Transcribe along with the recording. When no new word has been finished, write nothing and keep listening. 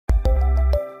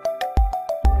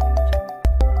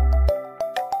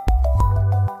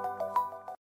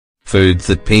Foods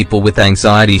that people with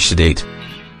anxiety should eat.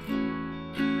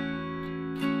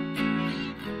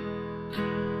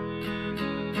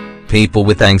 People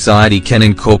with anxiety can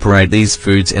incorporate these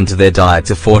foods into their diet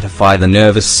to fortify the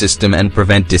nervous system and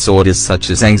prevent disorders such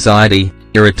as anxiety,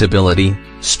 irritability,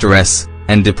 stress,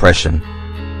 and depression.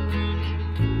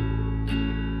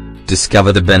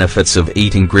 Discover the benefits of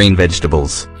eating green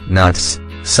vegetables, nuts,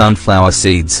 sunflower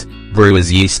seeds,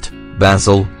 brewer's yeast,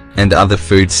 basil, and other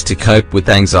foods to cope with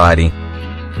anxiety.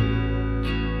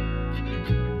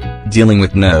 Dealing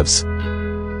with nerves.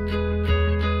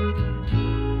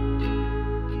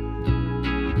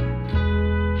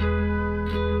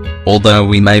 Although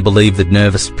we may believe that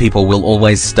nervous people will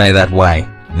always stay that way,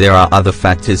 there are other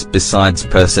factors besides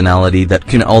personality that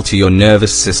can alter your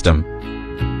nervous system.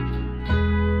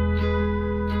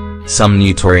 Some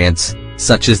nutrients,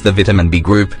 such as the vitamin B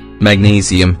group,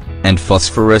 magnesium, and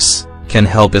phosphorus, can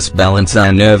help us balance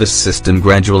our nervous system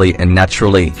gradually and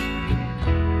naturally.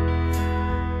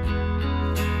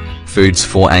 Foods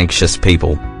for anxious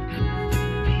people.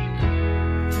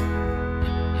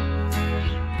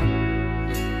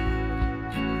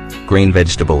 Green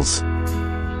vegetables.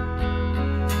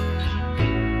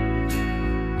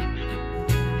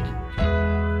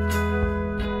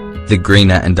 The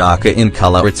greener and darker in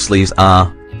color its leaves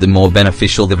are, the more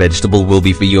beneficial the vegetable will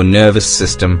be for your nervous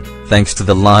system, thanks to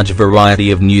the large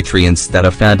variety of nutrients that are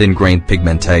found in green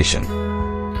pigmentation.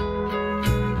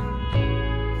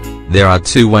 There are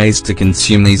two ways to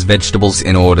consume these vegetables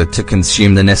in order to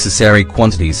consume the necessary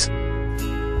quantities.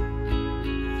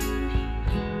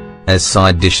 As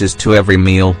side dishes to every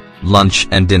meal, lunch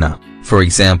and dinner, for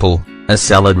example, a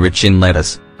salad rich in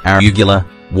lettuce, arugula,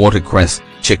 watercress,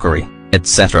 chicory,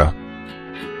 etc.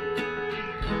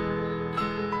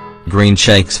 Green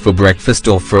shakes for breakfast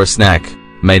or for a snack,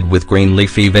 made with green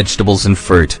leafy vegetables and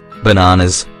fruit,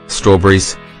 bananas,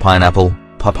 strawberries, pineapple,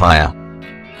 papaya.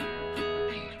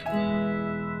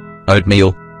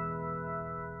 Oatmeal.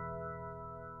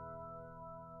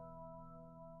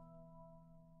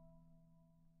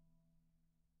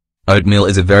 Oatmeal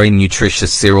is a very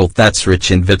nutritious cereal that's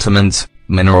rich in vitamins,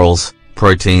 minerals,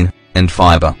 protein, and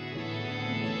fiber.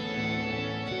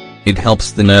 It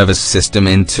helps the nervous system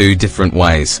in two different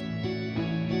ways.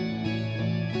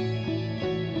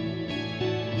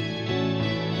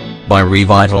 By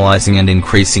revitalizing and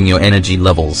increasing your energy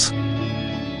levels.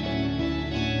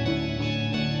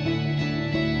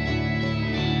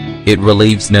 It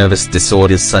relieves nervous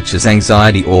disorders such as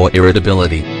anxiety or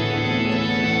irritability.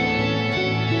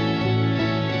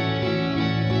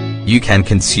 You can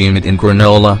consume it in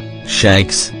granola,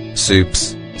 shakes,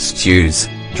 soups, stews,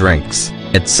 drinks,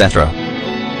 etc.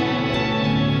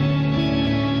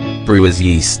 Brewer's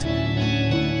yeast.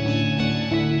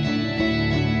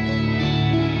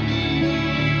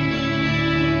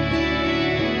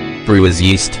 Brewer's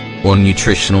yeast, or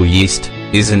nutritional yeast,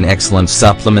 is an excellent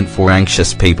supplement for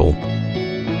anxious people.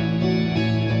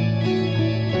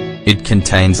 It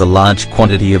contains a large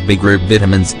quantity of B-group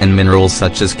vitamins and minerals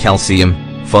such as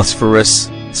calcium, phosphorus,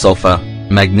 sulfur,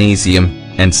 magnesium,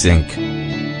 and zinc.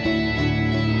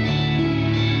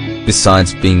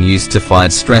 Besides being used to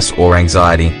fight stress or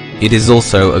anxiety, it is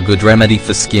also a good remedy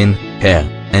for skin, hair,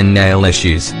 and nail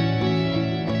issues.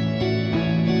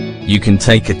 You can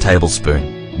take a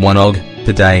tablespoon, 1 ogg,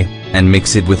 per day, and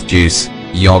mix it with juice,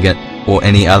 yogurt, or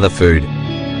any other food.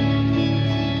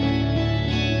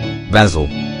 Basil.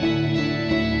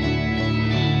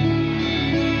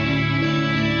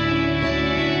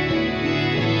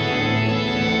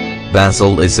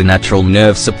 Basil is a natural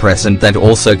nerve suppressant that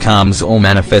also calms all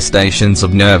manifestations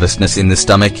of nervousness in the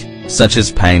stomach, such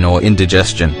as pain or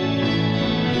indigestion.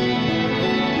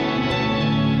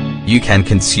 You can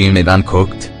consume it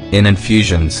uncooked, in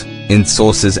infusions, in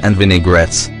sauces and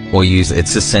vinaigrettes, or use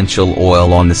its essential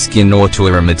oil on the skin or to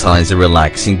aromatize a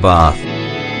relaxing bath.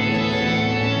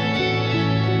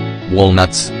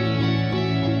 Walnuts.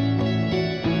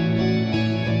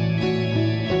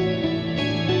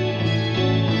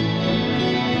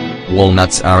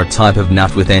 Walnuts are a type of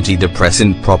nut with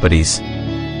antidepressant properties.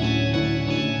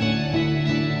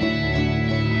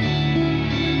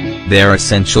 Their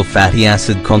essential fatty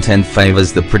acid content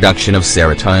favors the production of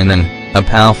serotonin, a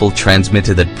powerful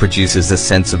transmitter that produces a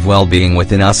sense of well-being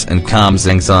within us and calms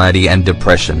anxiety and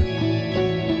depression.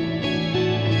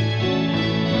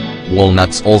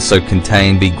 Walnuts also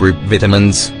contain B-group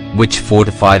vitamins, which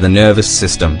fortify the nervous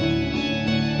system.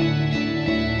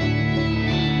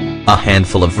 A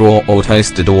handful of raw or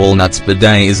toasted walnuts per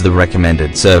day is the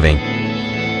recommended serving.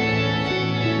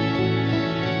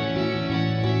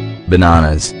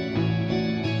 Bananas.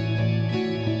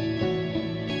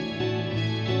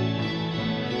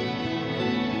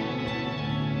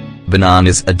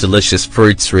 Bananas are delicious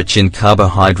fruits rich in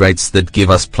carbohydrates that give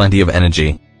us plenty of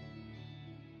energy.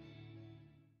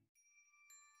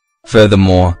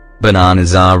 Furthermore,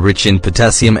 bananas are rich in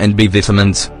potassium and B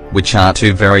vitamins, which are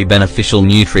two very beneficial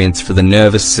nutrients for the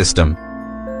nervous system.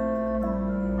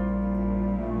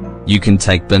 You can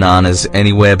take bananas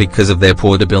anywhere because of their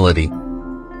portability.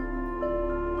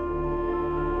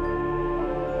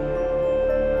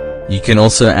 You can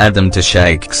also add them to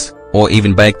shakes, or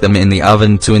even bake them in the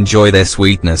oven to enjoy their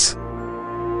sweetness.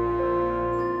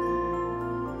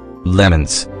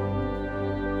 Lemons.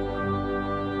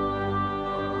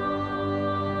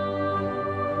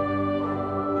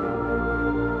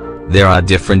 There are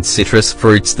different citrus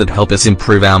fruits that help us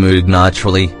improve our mood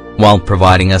naturally, while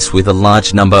providing us with a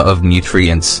large number of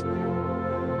nutrients.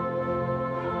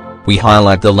 We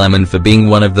highlight the lemon for being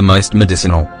one of the most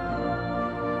medicinal.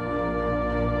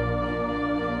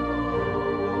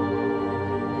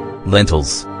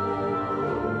 Lentils.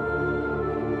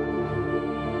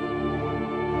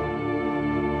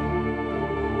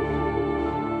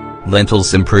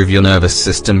 Lentils improve your nervous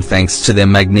system thanks to their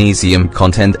magnesium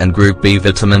content and group B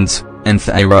vitamins, and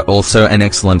they are also an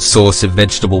excellent source of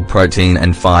vegetable protein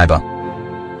and fiber.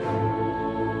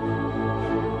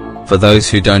 For those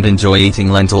who don't enjoy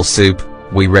eating lentil soup,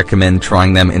 we recommend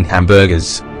trying them in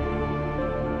hamburgers.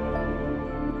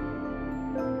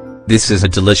 This is a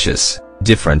delicious,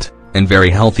 different, and very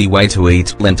healthy way to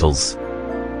eat lentils.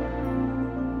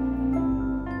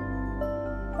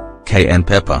 Cayenne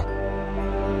pepper.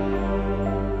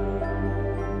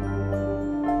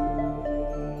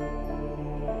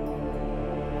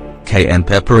 Cayenne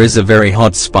pepper is a very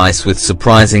hot spice with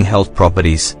surprising health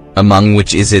properties, among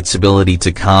which is its ability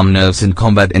to calm nerves and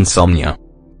combat insomnia.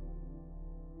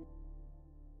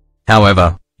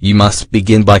 However, you must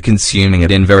begin by consuming it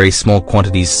in very small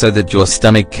quantities so that your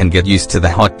stomach can get used to the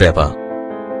hot pepper.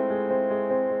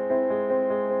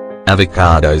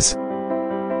 Avocados.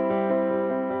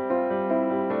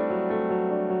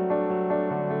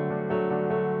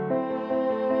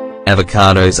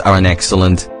 Avocados are an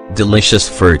excellent, delicious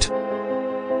fruit.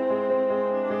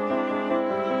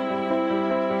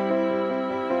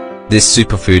 This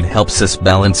superfood helps us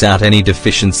balance out any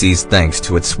deficiencies thanks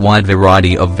to its wide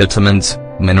variety of vitamins,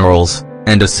 minerals,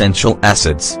 and essential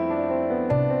acids.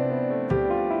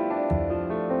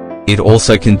 It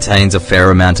also contains a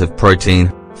fair amount of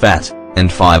protein, fat,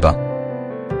 and fiber.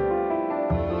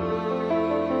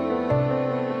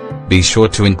 Be sure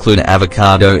to include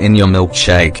avocado in your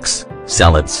milkshakes,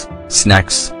 salads,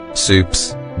 snacks,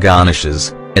 soups,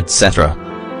 garnishes, etc.